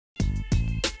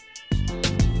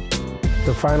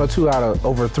The final 2 out of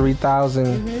over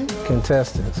 3,000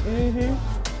 contestants. Do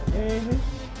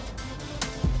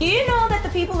you know that the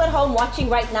people at home watching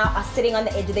right now are sitting on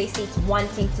the edge of their seats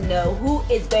wanting to know who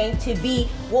is going to be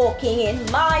walking in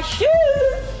my shoes?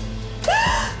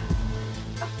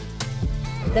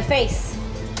 The face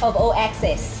of All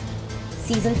Access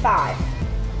Season 5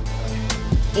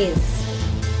 is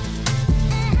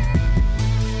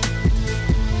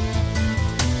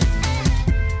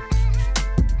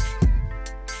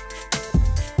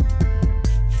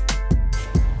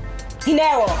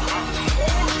Dineo.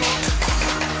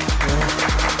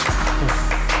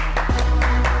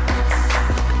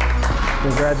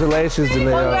 Congratulations,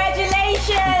 Dineo.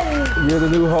 Congratulations! You're the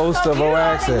new host of All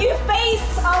Access. You are the new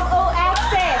face of All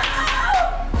Access.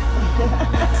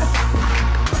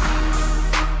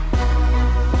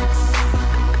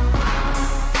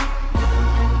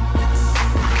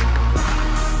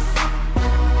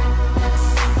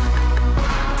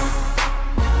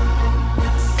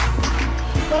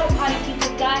 What up, party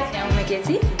people, guys? Dineo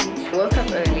Moeketsi. Woke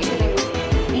up early.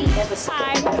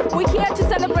 Hi, we're here to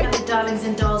celebrate the darlings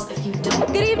and dolls. If you don't.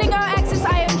 Good evening, All Access.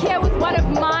 I am here with one of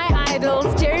my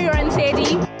idols, Jerry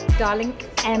Ransedi. Darling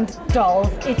and dolls,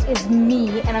 it is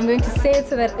me, and I'm going to say it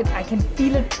so that I can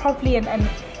feel it properly and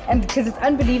because it's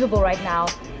unbelievable right now.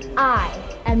 I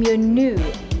am your new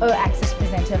All Access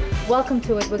presenter. Welcome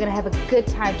to it. We're going to have a good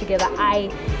time together. I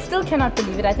still cannot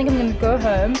believe it. I think I'm going to go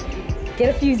home, get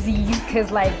a few Z's,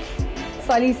 because like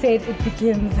Solly said, it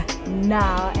begins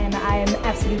now, and I am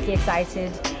absolutely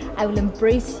excited. I will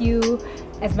embrace you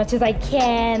as much as I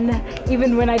can,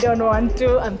 even when I don't want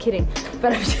to. I'm kidding,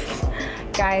 but I'm just,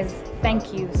 guys,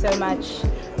 thank you so much.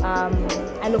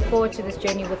 I look forward to this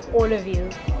journey with all of you.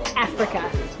 Africa,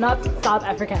 not South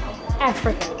Africa,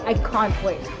 Africa. I can't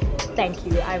wait. Thank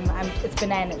you. It's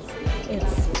bananas.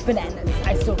 It's bananas.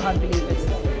 I still can't believe it.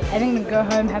 I think I'm gonna go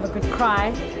home, have a good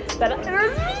cry. But it was me.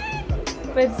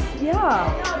 But yeah,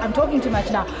 I'm talking too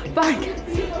much now. But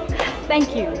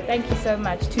thank you so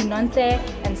much to Nonte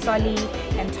and Solly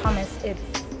and Thomas. It's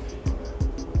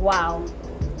wow.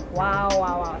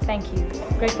 Thank you.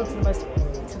 Grateful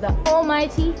to the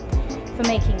Almighty for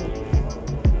making me.